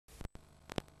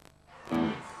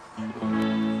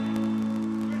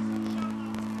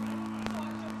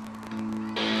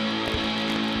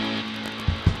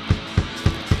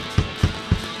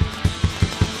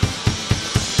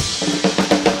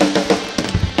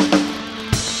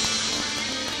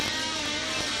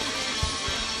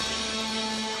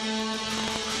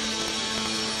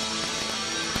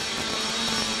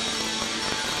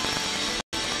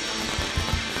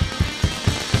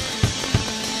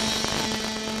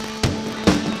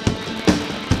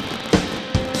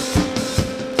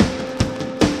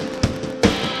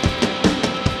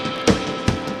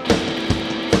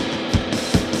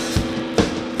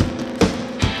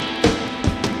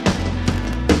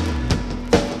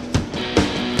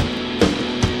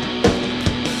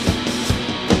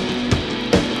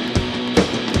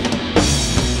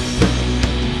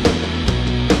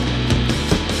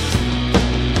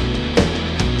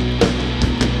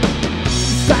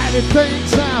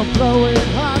sound blowing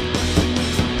hot.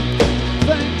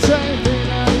 Things ain't been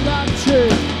a lot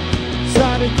cheap.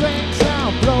 Starting things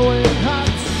sound blowing hot.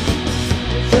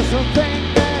 It's just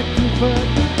something that you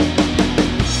forget.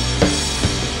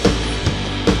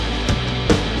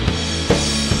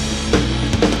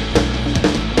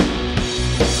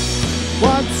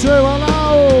 1, 2,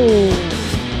 hello!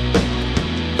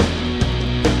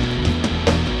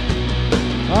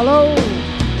 Hello?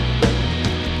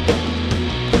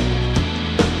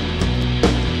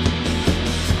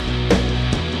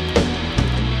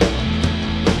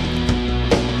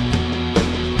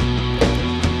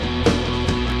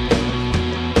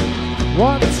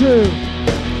 One, two.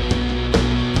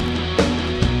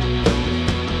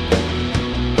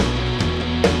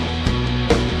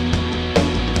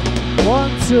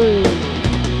 One, two.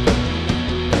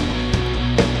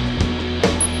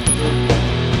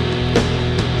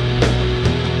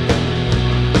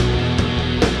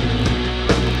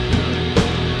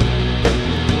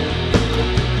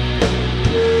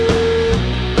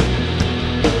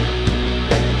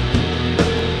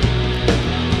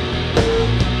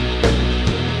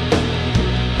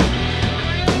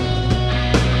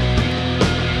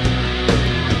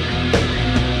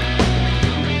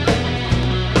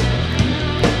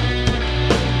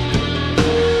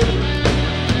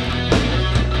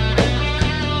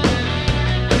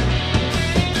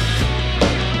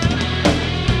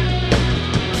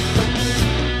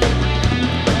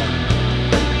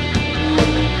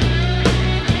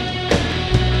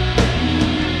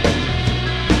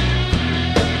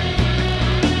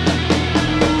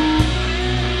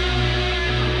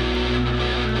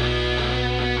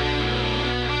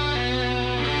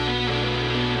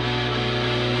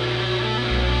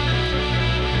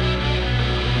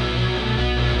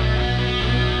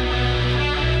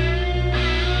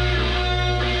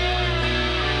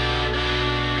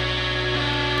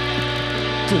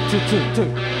 Two.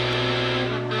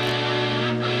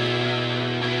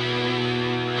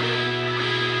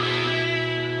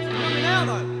 It's coming out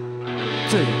though.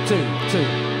 Two.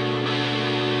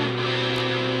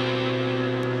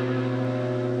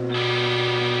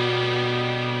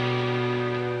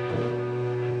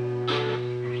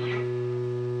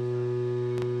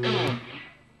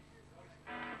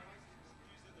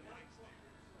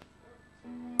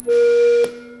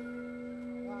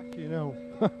 You know.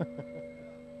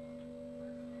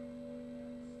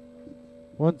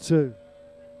 1, 2.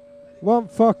 1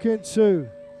 fucking 2.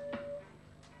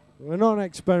 We're not an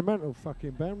experimental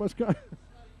fucking band. What's going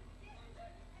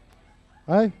on?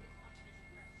 Hey?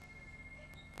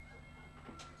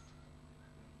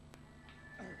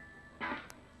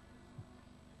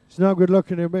 It's no good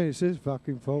looking at me. It's his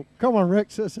fucking fault. Come on,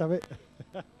 Rex. Let's have it.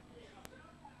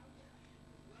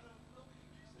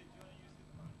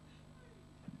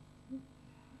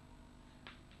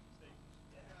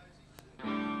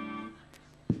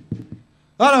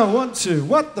 Hello, 1, 2.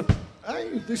 What the?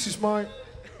 Hey, this is my.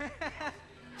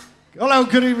 Hello,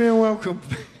 good evening and welcome.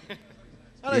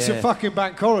 And it's a fucking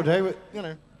bank holiday, but you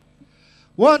know.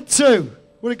 1, 2.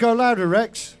 Will it go louder,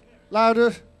 Rex?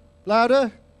 Louder,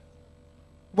 louder.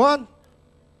 1.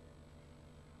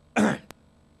 Fuck,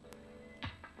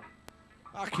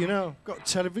 you know, got a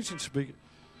television speaker.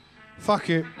 Fuck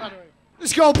it.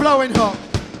 Let's go blowing hot.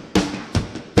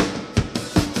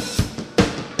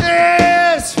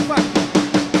 Yes! Fuck.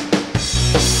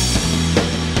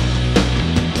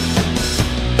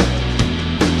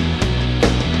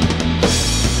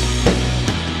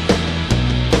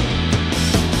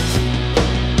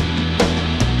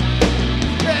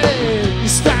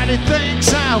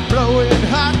 Things out blowing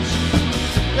hot.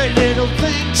 The little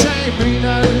things ain't been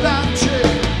a lot.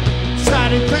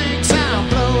 Starting things out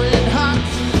blowing hot.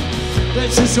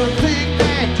 There's just one thing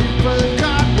that you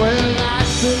forgot. Well,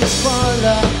 life is full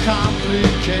of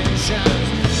complications.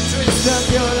 Twist up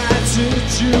your life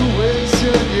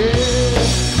situation, yeah.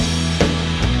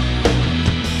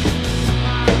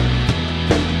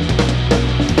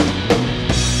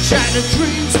 Shattered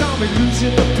dreams, don't be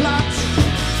losing the plot.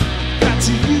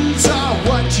 To use all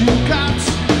what you got.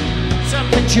 Some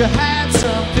things you had,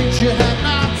 some things you had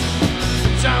not.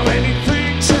 So many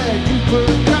things that you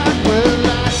forgot. Well,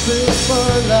 life is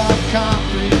full of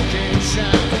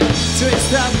complications.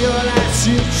 Twist up your life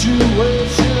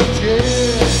situations,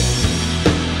 yeah.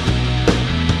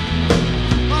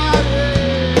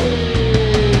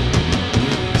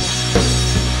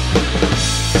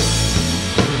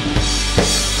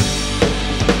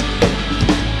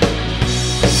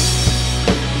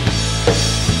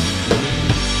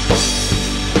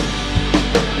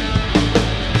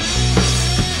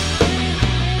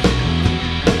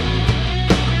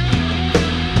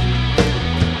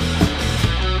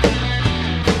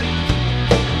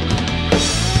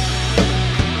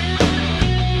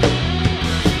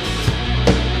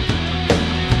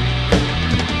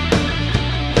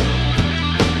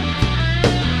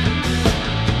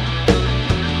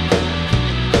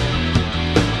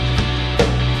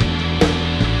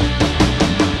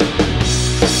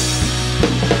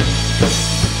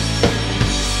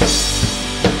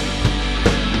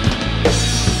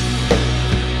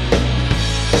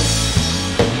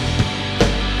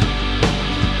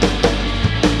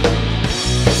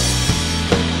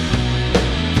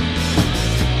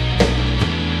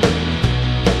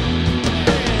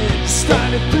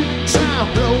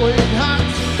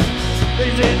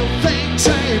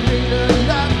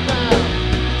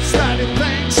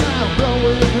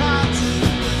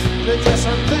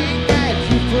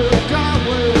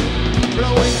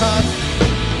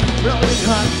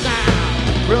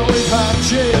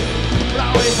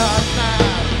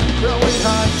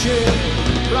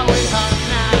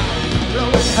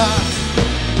 hot,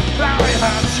 blowing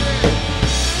hot, yeah.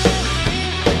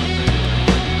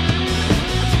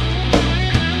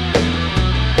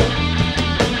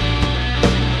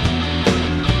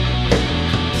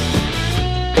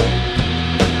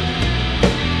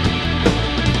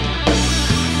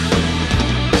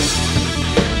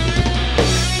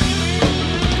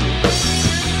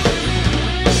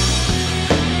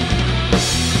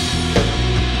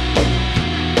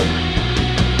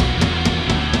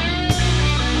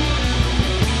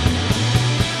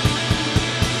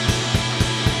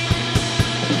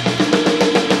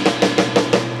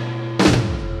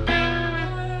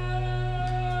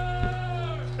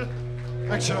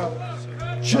 Thanks a lot.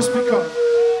 Just because.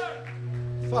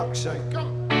 Fuck's sake, come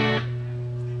on.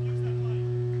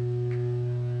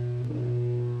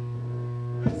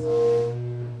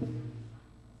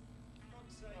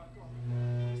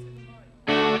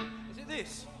 Is it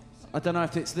this? I don't know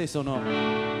if it's this or not.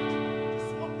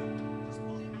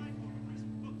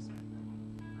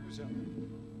 Who's that?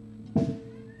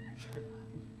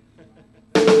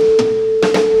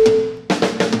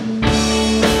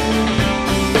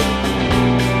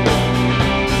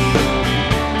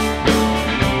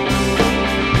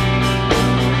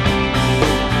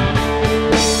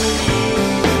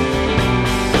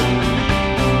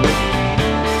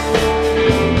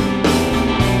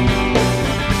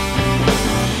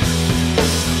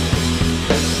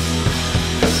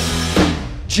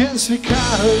 Just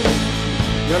because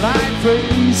your life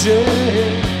easy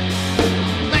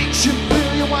makes you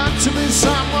feel you want to be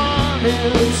someone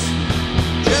else.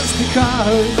 Just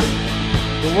because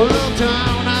the world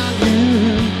down on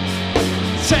you,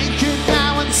 take it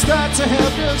now and start to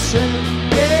help yourself.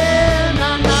 Yeah,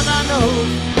 na na na no.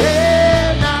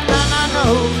 Yeah, na na na no.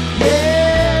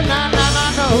 Yeah, na na na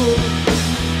no.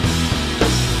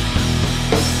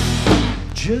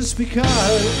 Just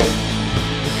because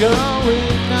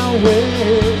going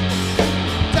nowhere,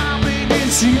 don't mean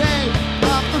it's the end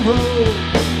of the road.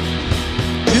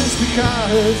 Just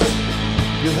because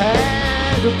you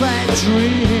had a bad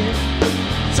dream,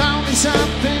 it's only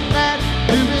something that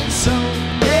you've been sown.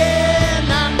 Yeah,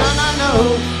 na na na no.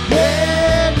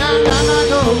 Yeah, na na na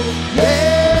no.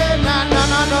 Yeah, na na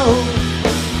na no.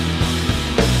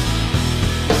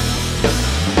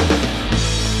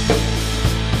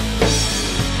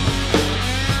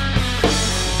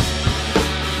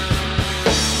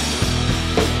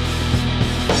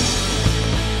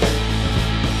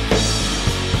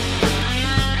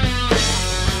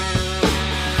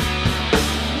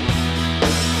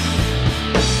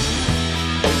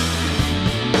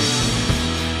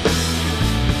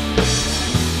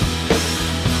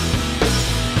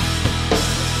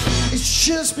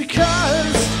 Just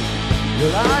because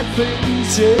your life ain't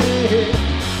easy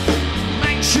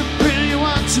makes you feel you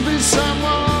want to be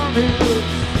someone else.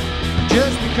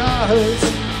 Just because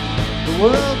the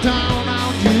world down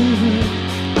on you,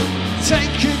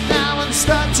 take it now and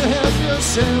start to help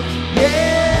yourself.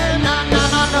 Yeah, na na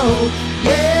na no.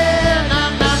 Yeah, na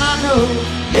na na no.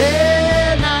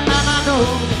 Yeah, na na na no.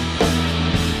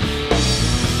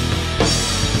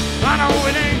 I know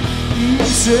it ain't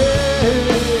easy.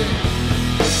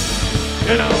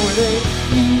 You know it ain't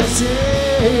easy.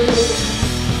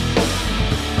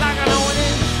 Like I know it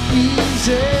ain't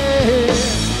easy.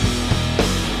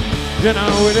 You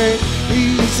know it ain't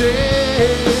easy.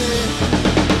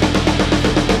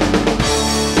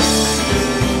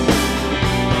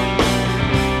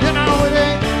 You know it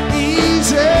ain't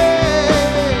easy.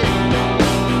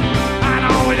 I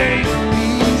know it ain't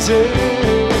easy.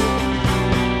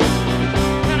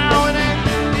 You know it ain't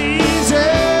easy.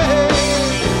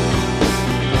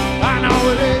 I know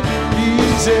it ain't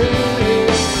easy.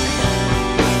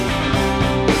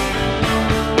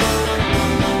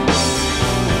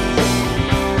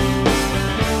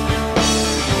 I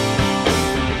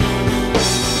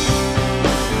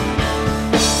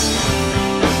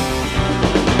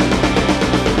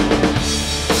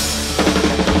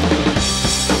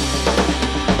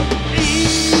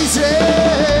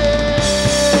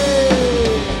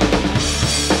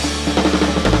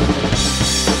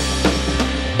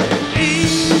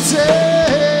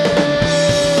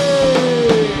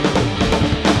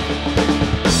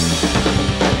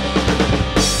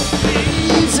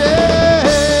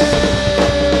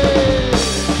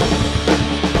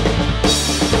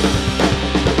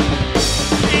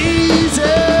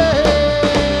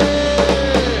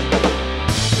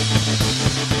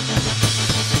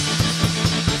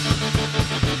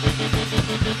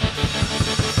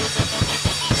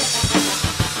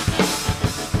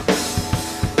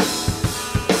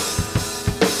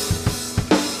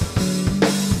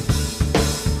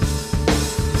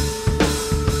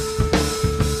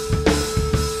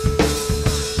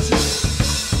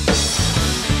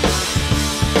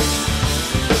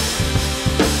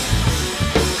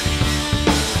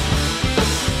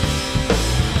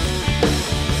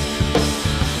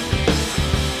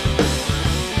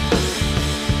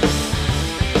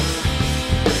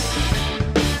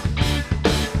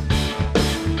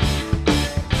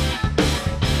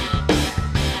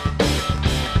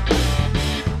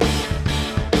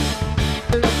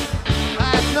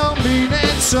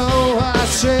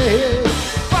say,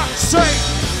 fuck's sake.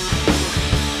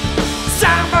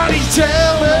 Somebody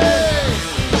tell me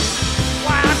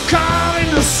why I'm caught in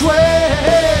the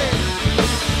sway.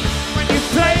 When you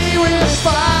play with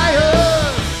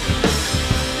fire,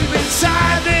 you're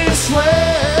inside this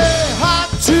way. Hard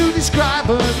to describe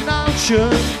a notion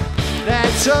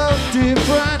that's so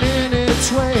different in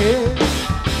its way.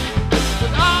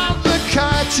 But all the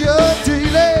cards you're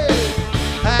dealing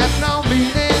have no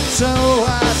meaning, so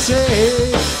I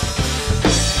say,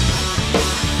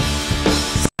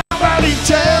 somebody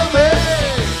tell me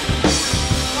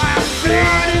why I'm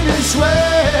feeling this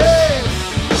way.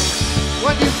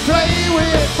 When you play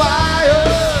with fire,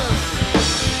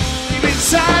 you're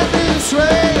inside this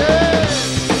way.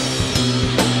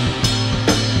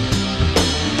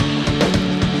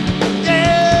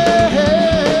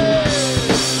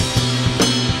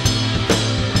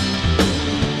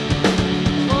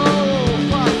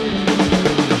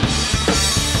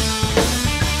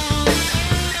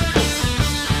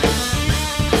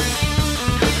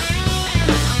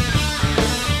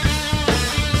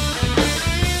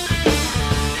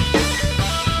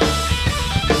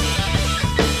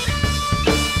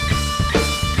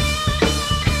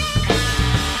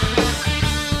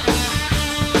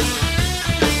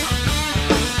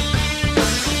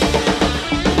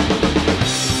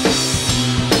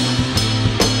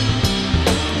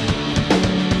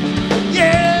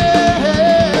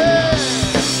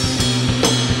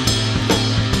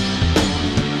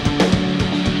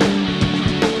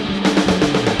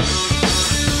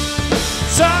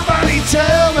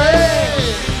 Tell me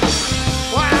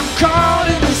why I'm caught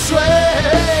in this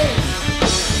way.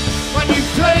 When you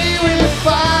play with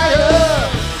fire,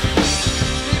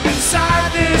 you're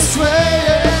inside this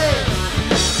way.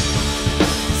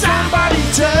 Somebody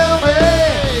tell me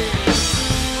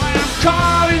why I'm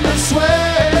caught in this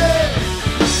way.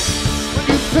 When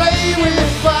you play with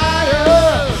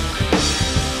fire,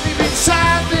 you're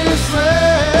inside this way.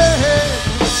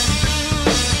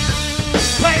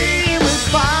 Playing with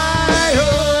fire.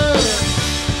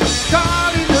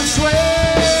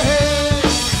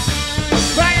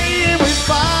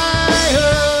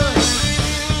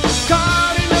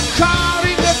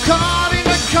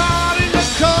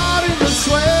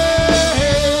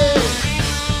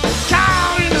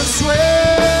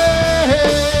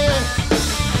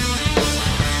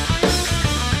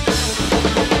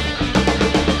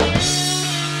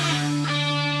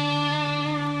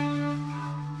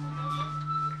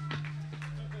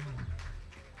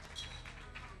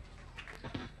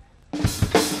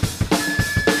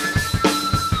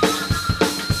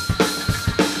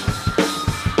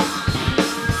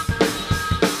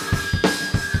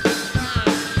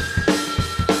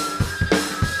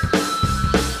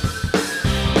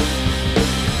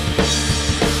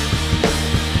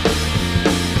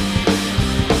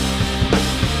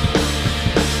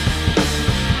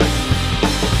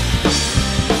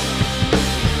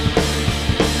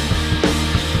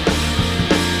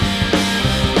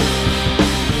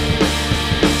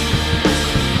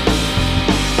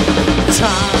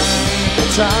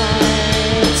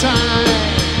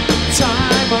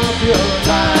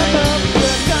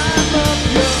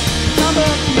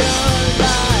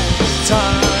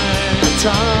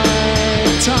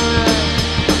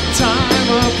 Time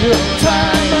of your life.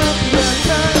 Time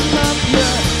of your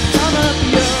life. Time of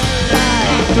your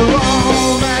life. After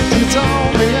all that you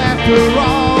told me, after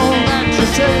all that you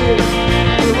said,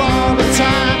 after all the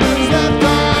time that's left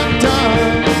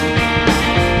undone.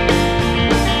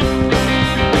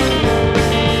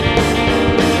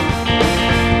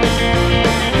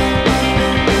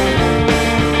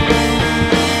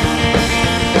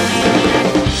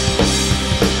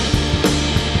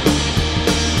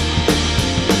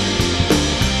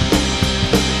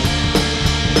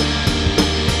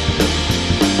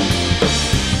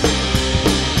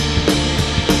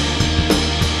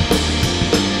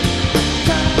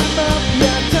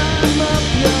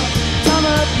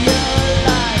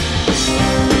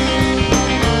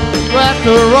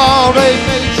 After all they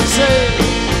made you say,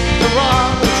 the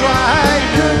wrong was right,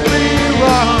 could be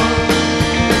wrong.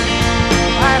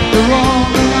 After all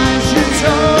the lies you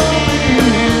told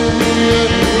me,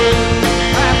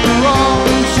 after all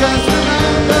it's just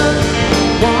another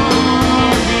one.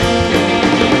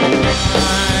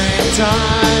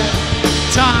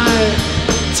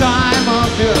 Time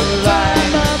of your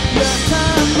life.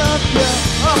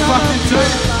 Oh,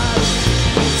 fucking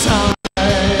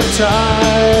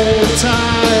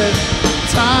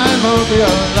time of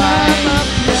your life.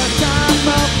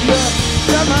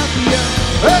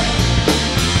 Hey!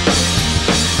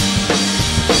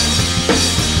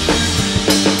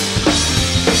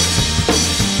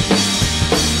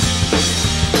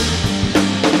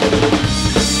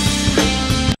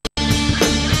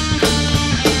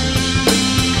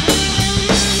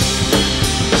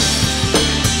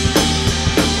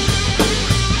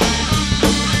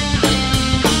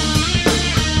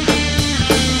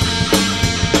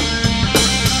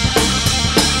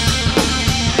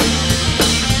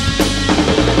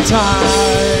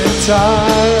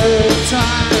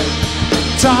 time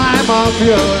of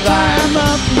your life. Time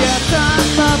of your,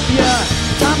 time of your,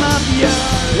 time of your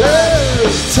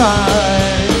life. Time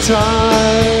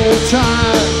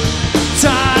of your life.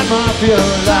 Time of your,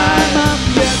 time of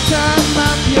your, time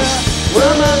of your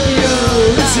life.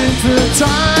 Listen to the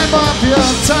time of your,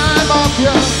 time of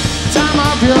your, time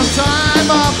of your,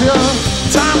 time of your,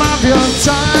 time of your,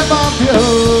 time of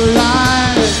your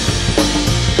life.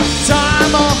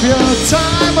 Time of your,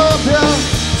 time of your,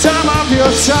 time of your,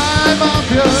 time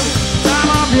of your, time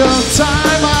of your,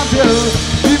 time of your.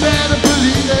 You better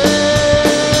believe it.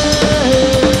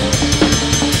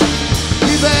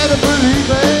 You better believe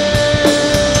it.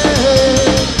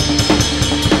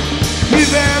 You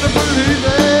better believe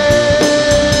it.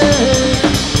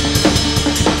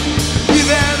 You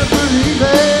better believe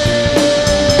it.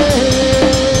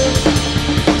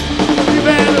 You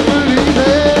better believe it.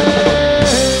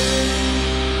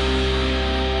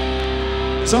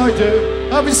 So I do.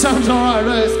 Hope it sounds alright,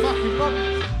 right? It's fucking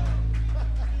rubbish.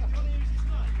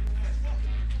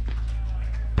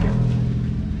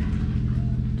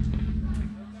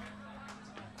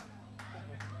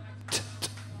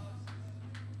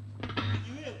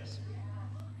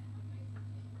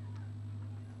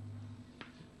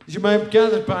 As you may have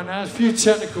gathered by now, a few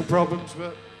technical problems,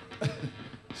 but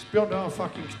it's beyond our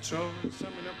fucking control. There's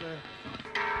something up there.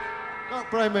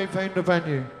 Not blame me for in the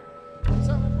venue.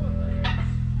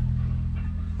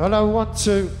 Hello, 1,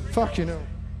 2, fucking hell.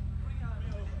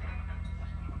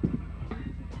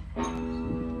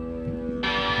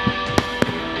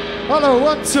 Hello,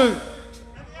 1, 2.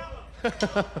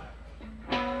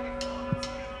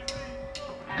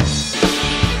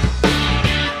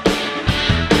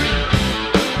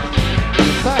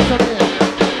 Back on here.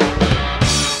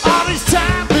 All this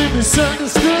time been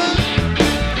misunderstood,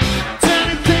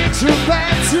 turning things from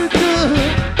bad to good,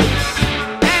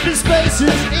 and the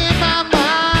spaces in my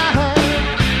mind,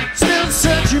 still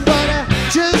searching but I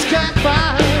just can't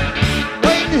find.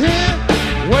 Waiting here,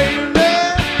 waiting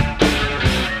there,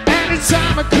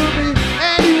 anytime I could be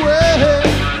anywhere.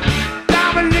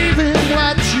 Not believing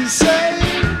what you say,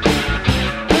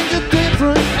 things are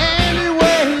different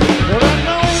anyway. But I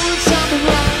know it's something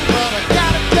wrong, but I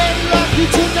gotta get lucky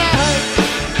tonight.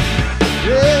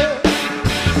 Yeah,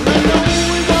 I know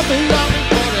we won't be long,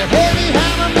 but a heavy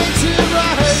hammer makes it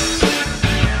right.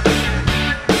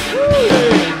 Woo,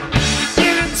 yeah.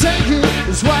 Give and take it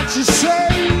is what you say.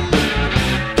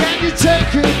 Can you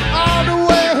take it all the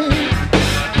way?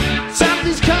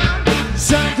 Something's come,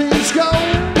 something's go.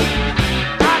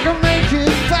 I can make it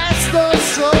fast or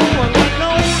slow. And I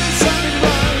know there's something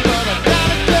wrong, but I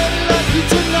gotta get lucky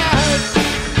tonight.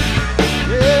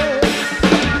 Yeah,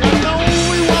 I know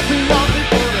we won't be long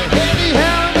before the heavy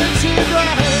hammer makes it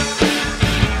right.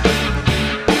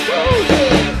 Oh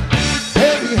yeah,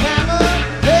 heavy hammer,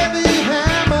 heavy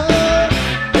hammer,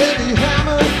 heavy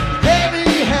hammer,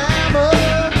 heavy hammer,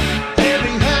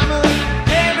 heavy hammer,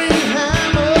 heavy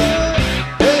hammer,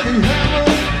 heavy hammer,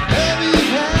 heavy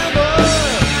hammer.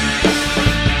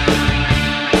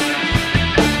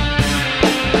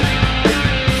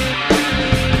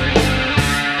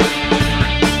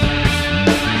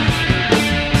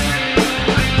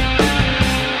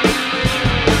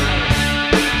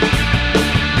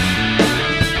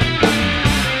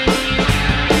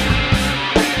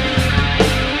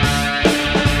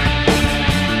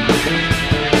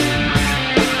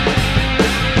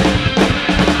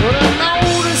 Well, I know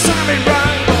there's something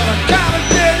wrong, but I gotta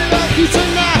get lucky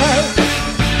tonight.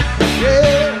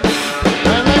 Yeah,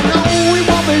 and I know we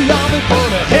won't be long before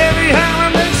the heavy hammer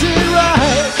makes it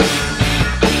right.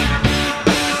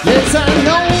 Yes, I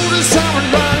know there's something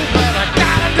wrong, but I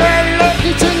gotta get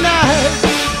lucky tonight.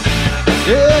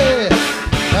 Yeah,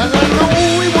 and I know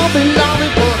we won't be long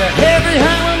before the heavy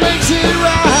hammer makes it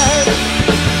right.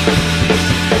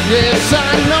 Yes, I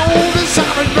know there's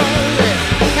something wrong,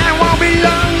 yeah. I won't be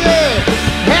long, yeah.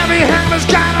 Heavy hammer's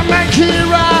gotta make it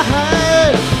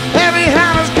right. Heavy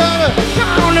hammer's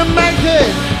gonna make it.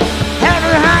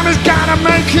 Heavy hammer's gotta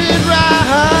make it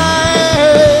right.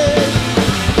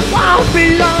 Won't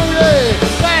be long, yeah.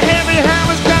 The heavy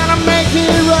hammer's gotta make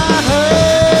it right.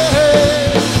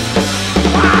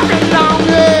 Won't be long,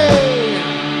 yeah.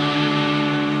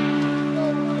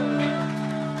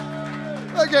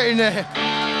 We're getting there.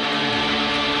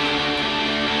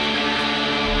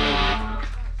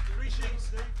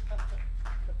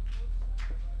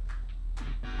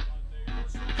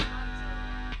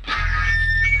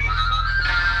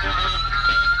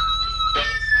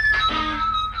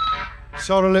 It's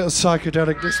all a little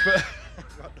psychedelic, this, but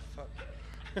what the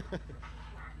fuck?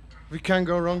 We can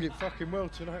go wrong, it fucking will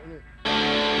tonight, innit?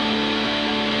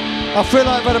 I feel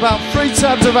like I've had about 3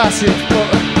 tabs of acid,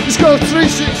 but just go 3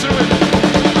 sheets of it.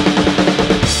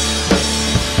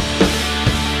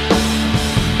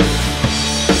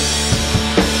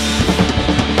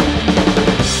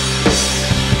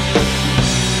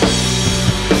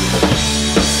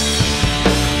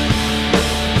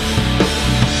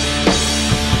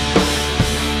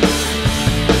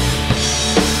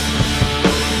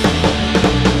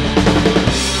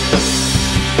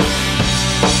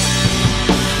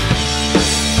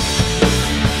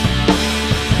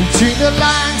 Between the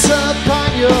lines upon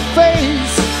your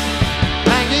face,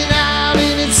 hanging out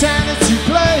in insanity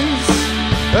place,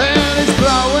 and it's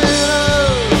blowing up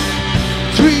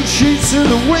 3 sheets of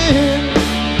the wind.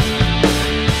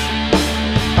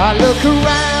 I look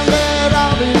around at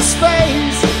all this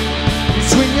space,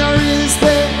 between your ears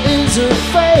there is a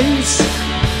face,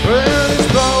 and it's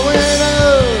blowing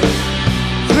up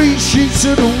 3 sheets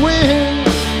of the wind.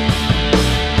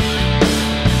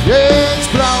 Yeah, it's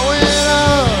blowing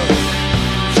up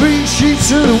 3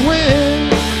 sheets of the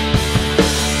wind.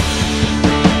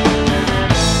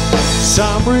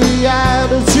 Some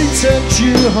reality takes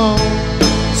you home,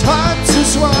 it's hard to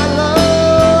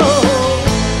swallow.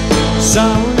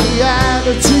 Some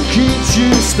reality keeps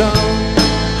you stoned,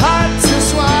 hard to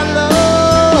swallow.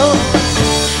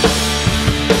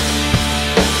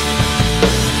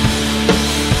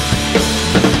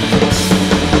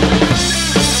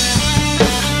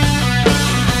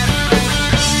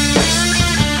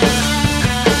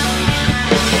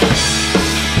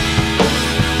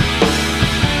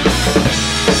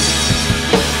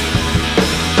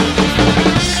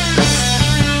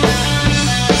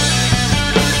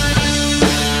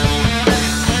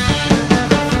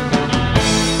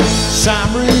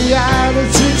 Some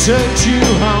reality takes you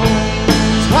home,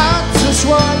 it's hard to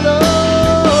swallow.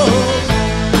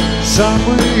 Some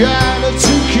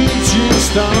reality keeps you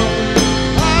stoned,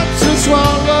 hard to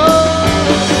swallow.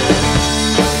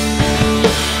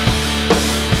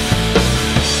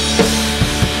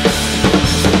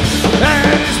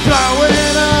 And it's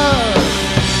blowing up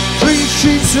 3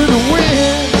 sheets of the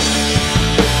wind.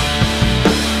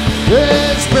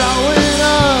 It's blowing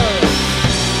up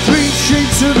 3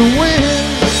 sheets of the wind.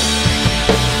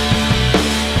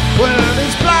 Well,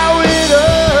 it's blowing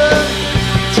up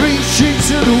 3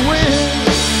 sheets of the wind.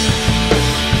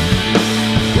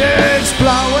 Yeah, it's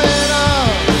blowing up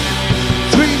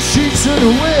 3 sheets of the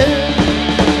wind.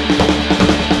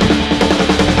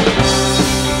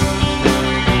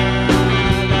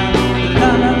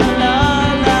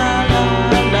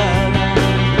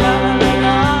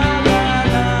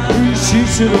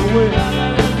 Sheets of the wind.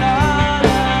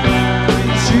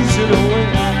 Sheets of the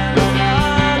wind.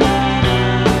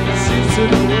 Sheets of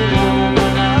the wind.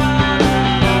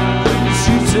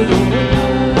 Sheets of the wind.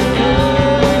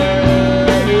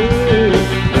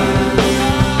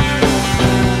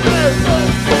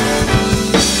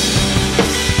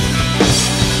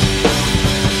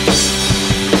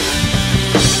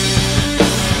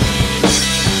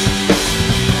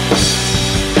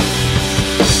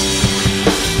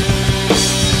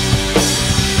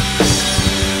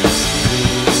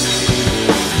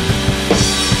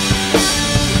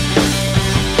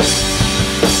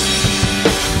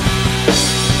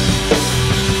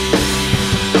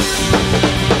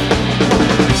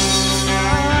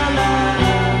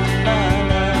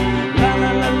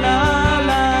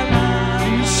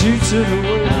 Sheets of the wind. Sheets of the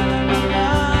wind.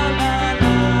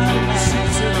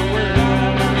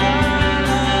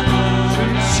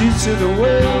 Sheets of the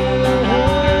wind.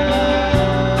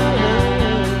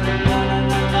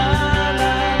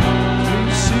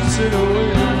 Sheets of the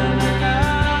wind.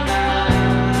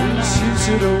 Sheets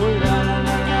of the wind.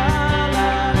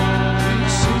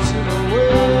 Sheets of the wind.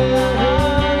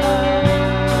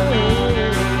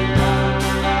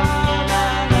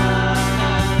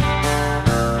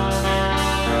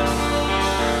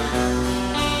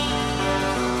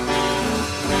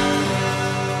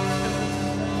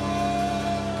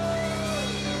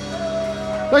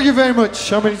 Thank you very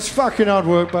much. I mean, it's fucking hard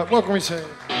work, but what can we say?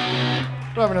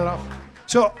 We're having a laugh.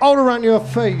 So, all around your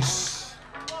face.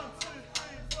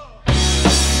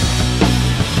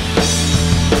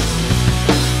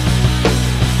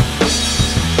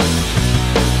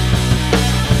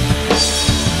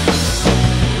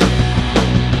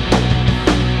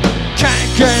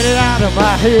 Can't get it out of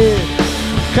my head,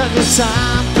 'cause it's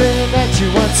something that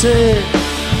you once said.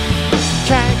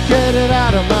 Can't get it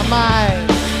out of my mind,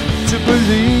 to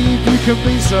believe you can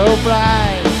be so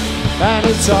blind. And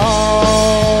it's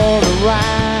all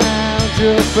around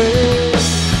your face.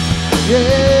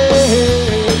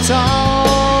 Yeah, it's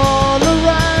all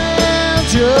around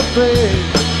your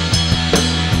face.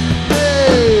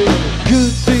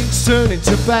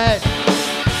 bad.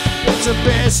 It's the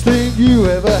best thing you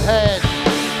ever had.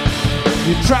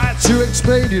 You try to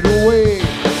explain it away.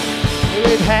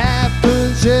 It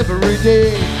happens every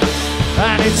day,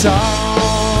 and it's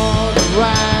all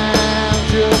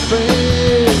around your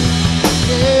face.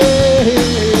 Yeah,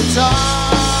 it's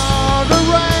all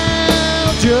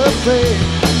around your face.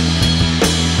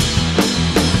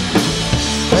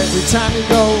 Every time you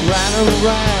go round and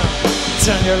round,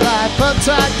 turn your life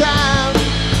upside down.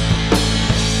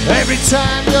 Every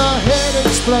time your head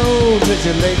explodes as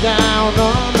you lay down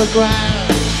on the ground.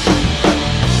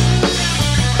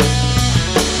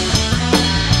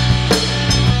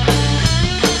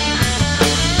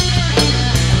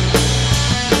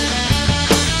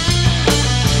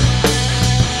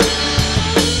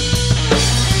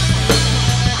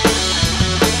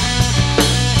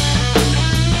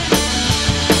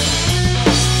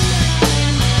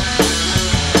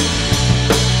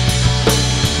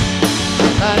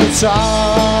 It's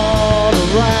all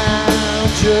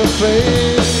around your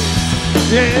face.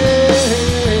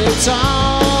 Yeah, it's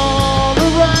all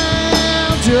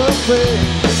around your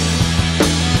face.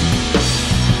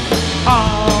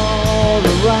 All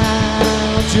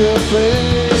around your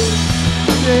face.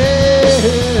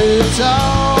 Yeah, it's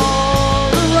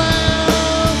all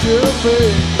around your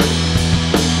face.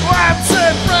 What's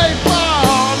it right for?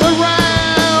 All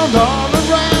around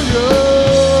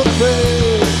your face.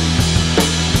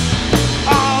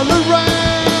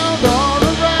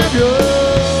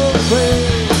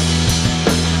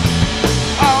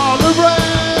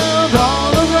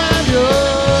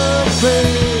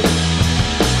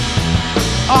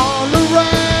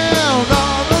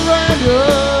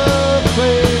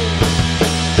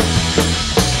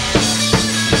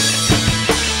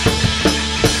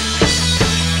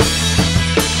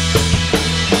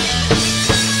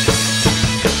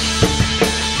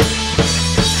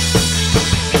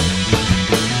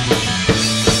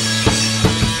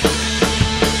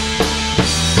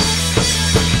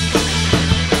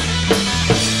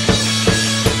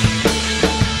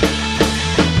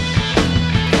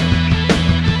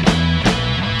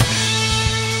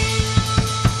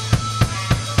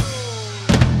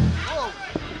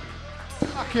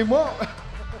 What?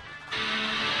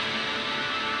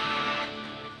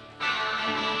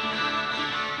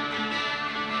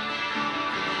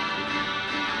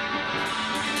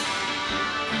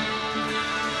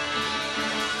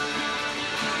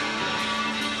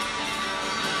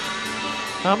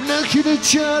 I'm looking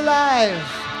at your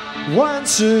life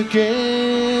once again.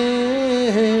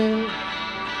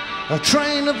 A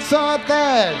train of thought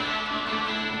that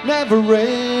never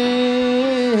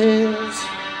ends.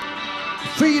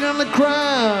 Feet on the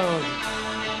ground,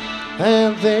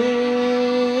 and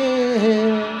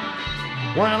then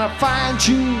when I find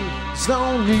you, there's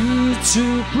no need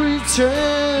to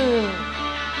pretend.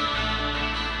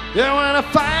 Yeah, when I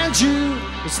find you,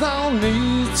 there's no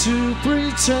need to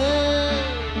pretend.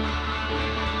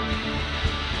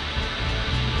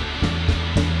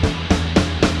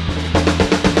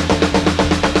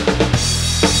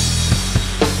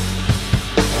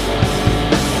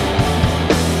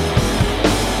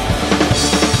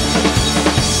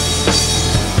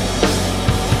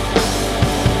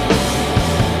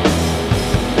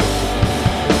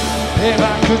 If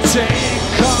I could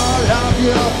take all of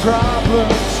your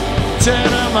problems, turn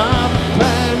them up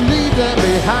and leave them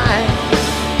behind.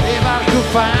 If I could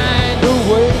find a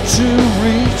way to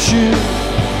reach you,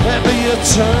 there'd be a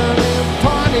turning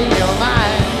point in your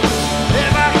mind.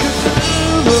 If I could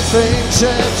do the things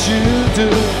that you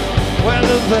do,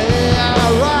 whether they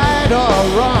are right or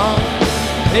wrong.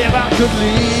 If I could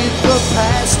leave the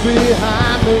past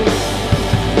behind me,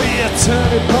 be a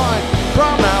turning point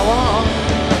from now on.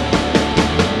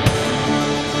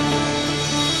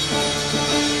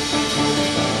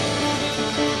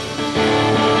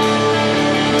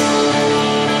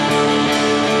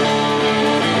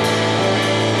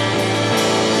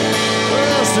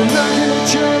 Looking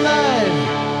at your life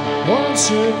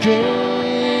once again.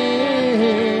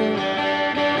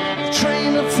 A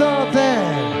train of thought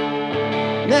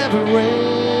that never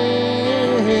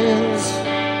ends.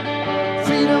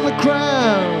 Feet on the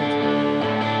ground,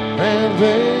 and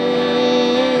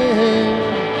then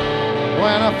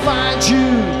when I find you,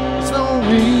 there's no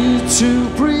need to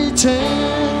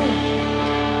pretend.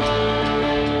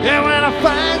 Yeah, when I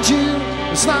find you,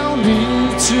 there's no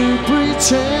need to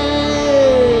pretend.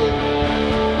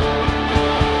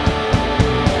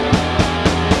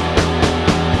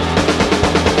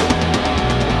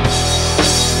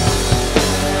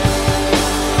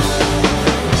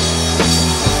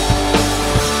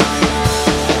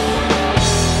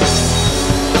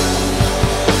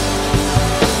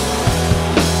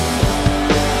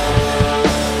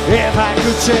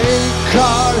 take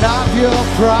all of your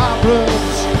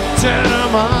problems, turn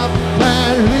them up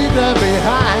and leave them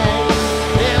behind.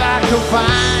 If I could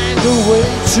find a way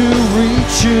to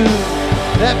reach you,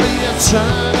 there'd be a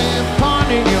turning point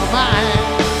in your mind.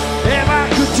 If I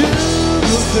could do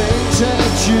the things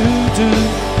that you do,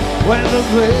 whether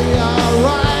they are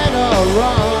right or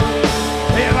wrong.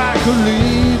 If I could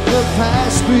leave the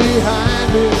past behind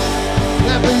me,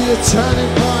 there'd be a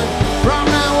turning point from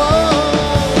now on.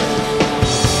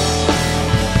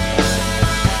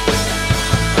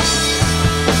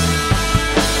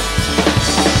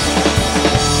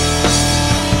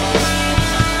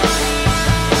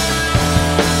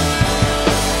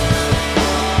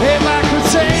 If I could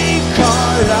take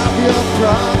all of your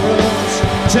problems,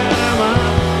 turn them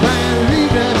up and leave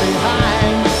them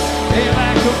behind. If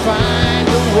I could find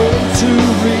a way to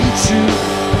reach you,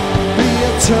 be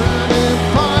a turning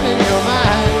point in your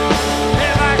mind.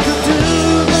 If I could do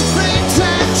the things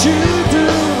that you do,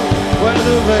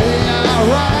 whether they are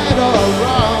right or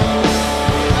wrong.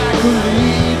 If I could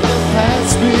leave the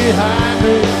past behind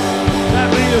me,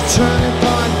 that'd be a turning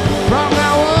point from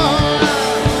now on.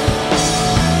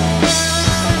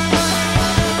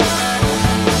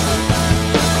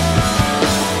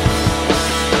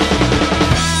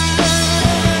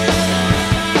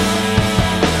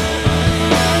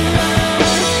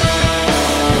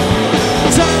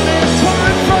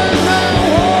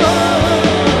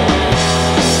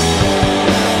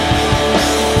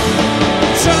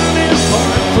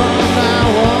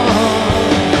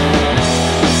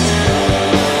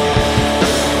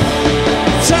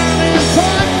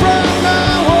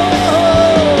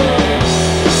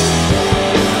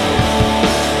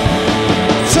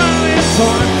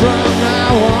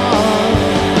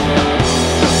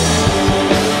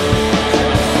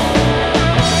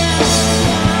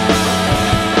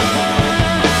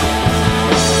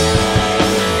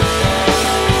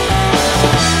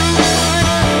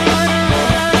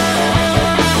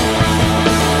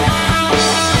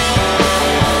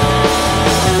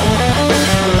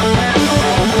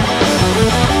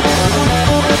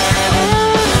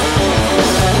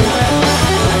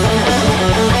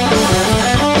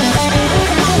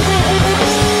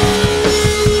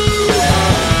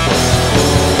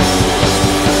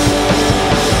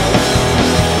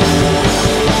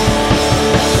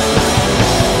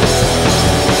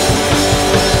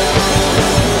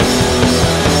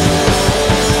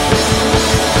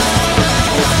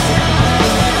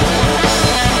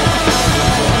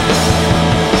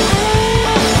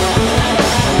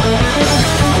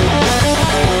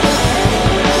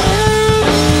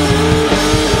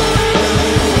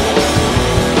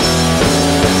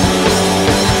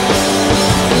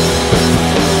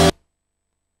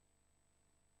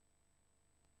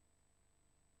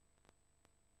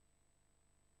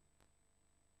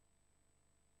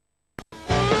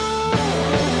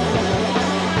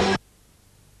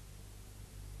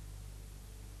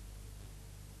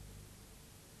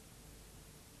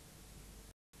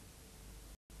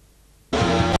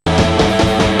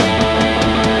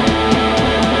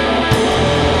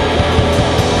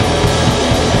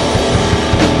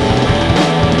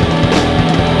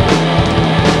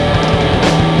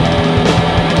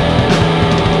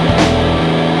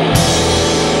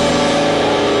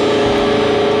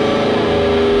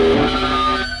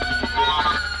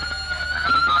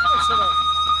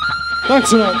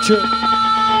 Thanks a lot, Chip.